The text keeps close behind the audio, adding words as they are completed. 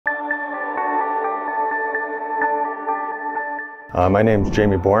My name's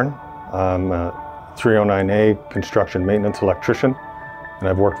Jamie Bourne. I'm a 309A construction maintenance electrician, and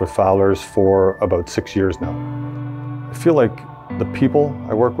I've worked with Fowler's for about 6 years now. I feel like the people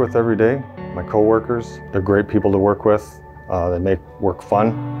I work with every day, my co-workers, they're great people to work with. They make work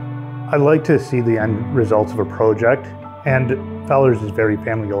fun. I like to see the end results of a project, and Fowler's is very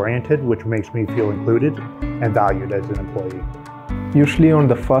family-oriented, which makes me feel included and valued as an employee. Usually on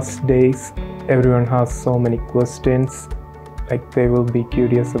the first days, everyone has so many questions. Like they will be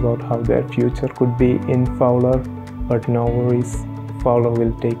curious about how their future could be in Fowler, but no worries, Fowler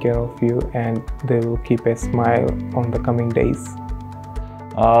will take care of you and they will keep a smile on the coming days.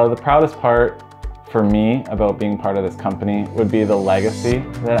 The proudest part for me about being part of this company would be the legacy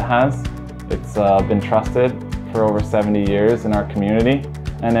that it has. It's been trusted for over 70 years in our community,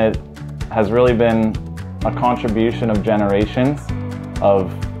 and it has really been a contribution of generations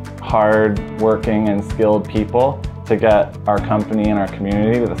of hard working and skilled people to get our company and our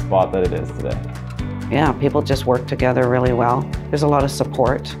community to the spot that it is today. Yeah, people just work together really well. There's a lot of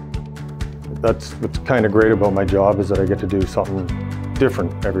support. That's what's kind of great about my job, is that I get to do something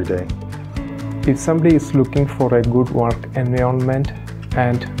different every day. If somebody is looking for a good work environment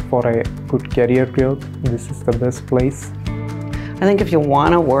and for a good career growth, this is the best place. I think if you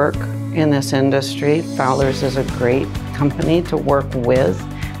want to work in this industry, Fowler's is a great company to work with.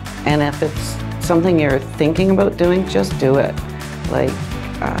 And if it's something you're thinking about doing, just do it. Like,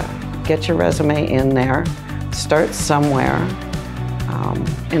 get your resume in there, start somewhere,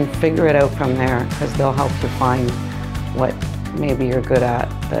 and figure it out from there, because they'll help you find what maybe you're good at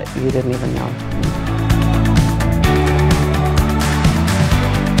that you didn't even know.